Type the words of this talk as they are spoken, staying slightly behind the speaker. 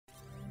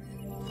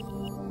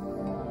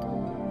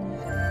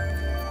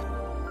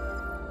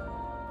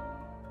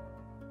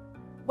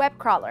Web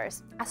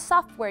crawlers, a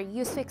software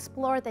used to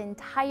explore the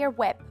entire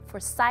web for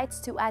sites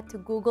to add to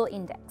Google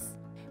Index.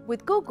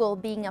 With Google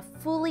being a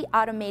fully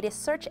automated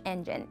search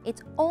engine,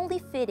 it's only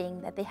fitting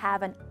that they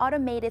have an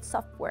automated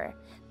software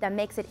that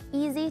makes it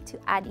easy to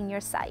add in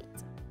your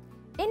site.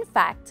 In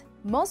fact,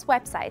 most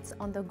websites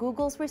on the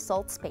Google's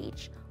results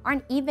page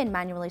aren't even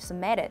manually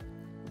submitted.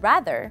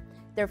 Rather,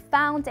 they're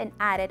found and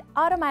added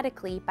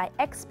automatically by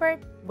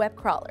expert web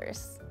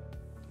crawlers.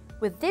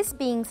 With this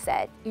being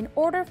said, in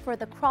order for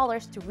the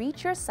crawlers to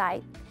reach your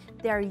site,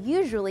 there are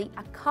usually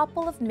a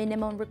couple of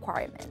minimum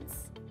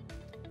requirements.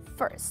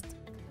 First,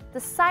 the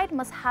site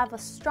must have a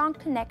strong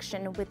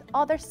connection with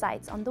other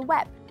sites on the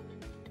web.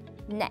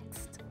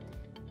 Next,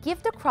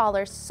 give the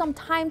crawlers some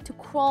time to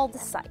crawl the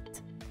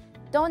site.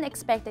 Don't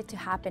expect it to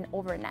happen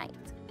overnight.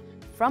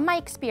 From my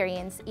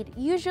experience, it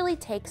usually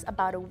takes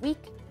about a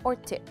week or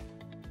two.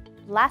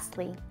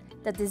 Lastly,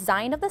 the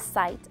design of the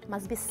site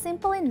must be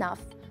simple enough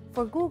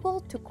for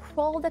Google to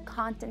crawl the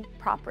content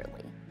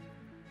properly.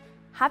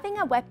 Having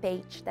a web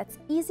page that's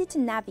easy to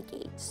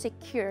navigate,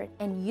 secure,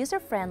 and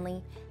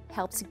user-friendly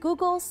helps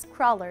Google's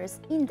crawlers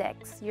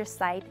index your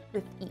site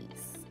with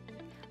ease.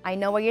 I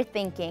know what you're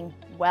thinking.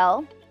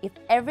 Well, if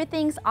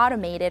everything's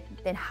automated,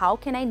 then how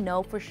can I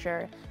know for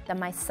sure that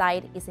my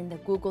site is in the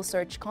Google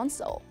Search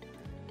Console?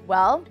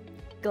 Well,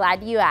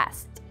 glad you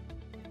asked.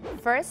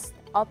 First,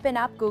 open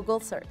up Google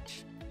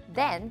Search.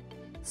 Then,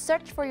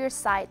 search for your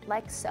site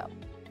like so.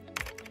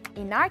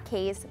 In our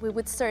case, we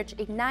would search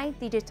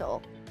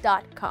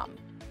ignitedigital.com.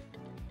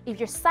 If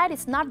your site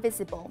is not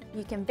visible,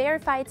 you can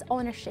verify its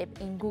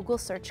ownership in Google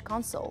Search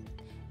Console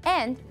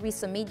and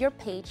resubmit your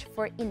page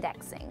for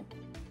indexing.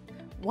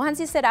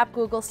 Once you set up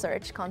Google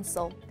Search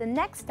Console, the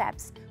next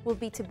steps will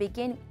be to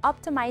begin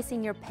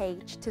optimizing your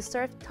page to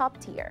serve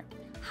top-tier,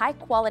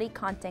 high-quality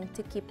content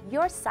to keep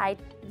your site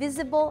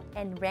visible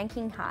and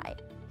ranking high.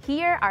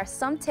 Here are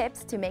some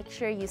tips to make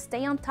sure you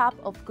stay on top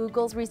of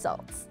Google's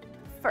results.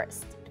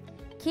 First,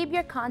 keep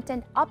your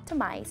content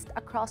optimized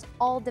across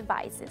all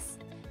devices,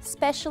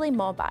 especially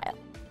mobile.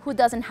 Who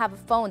doesn't have a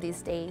phone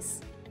these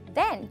days?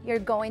 Then you're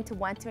going to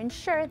want to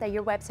ensure that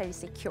your website is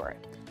secure.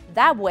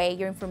 That way,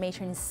 your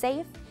information is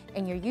safe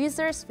and your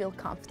users feel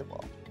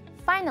comfortable.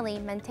 Finally,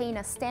 maintain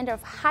a standard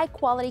of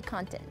high-quality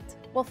content.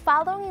 While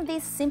following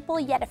these simple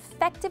yet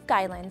effective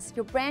guidelines,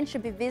 your brand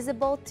should be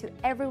visible to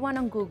everyone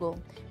on Google,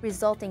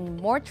 resulting in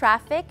more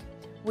traffic,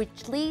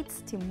 which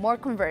leads to more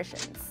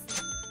conversions.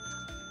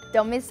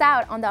 Don't miss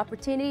out on the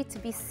opportunity to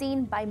be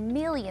seen by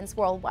millions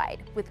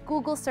worldwide with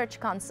Google Search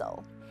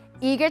Console.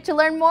 Eager to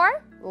learn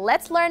more?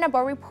 Let's learn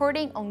about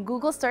reporting on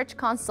Google Search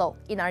Console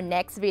in our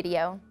next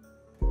video.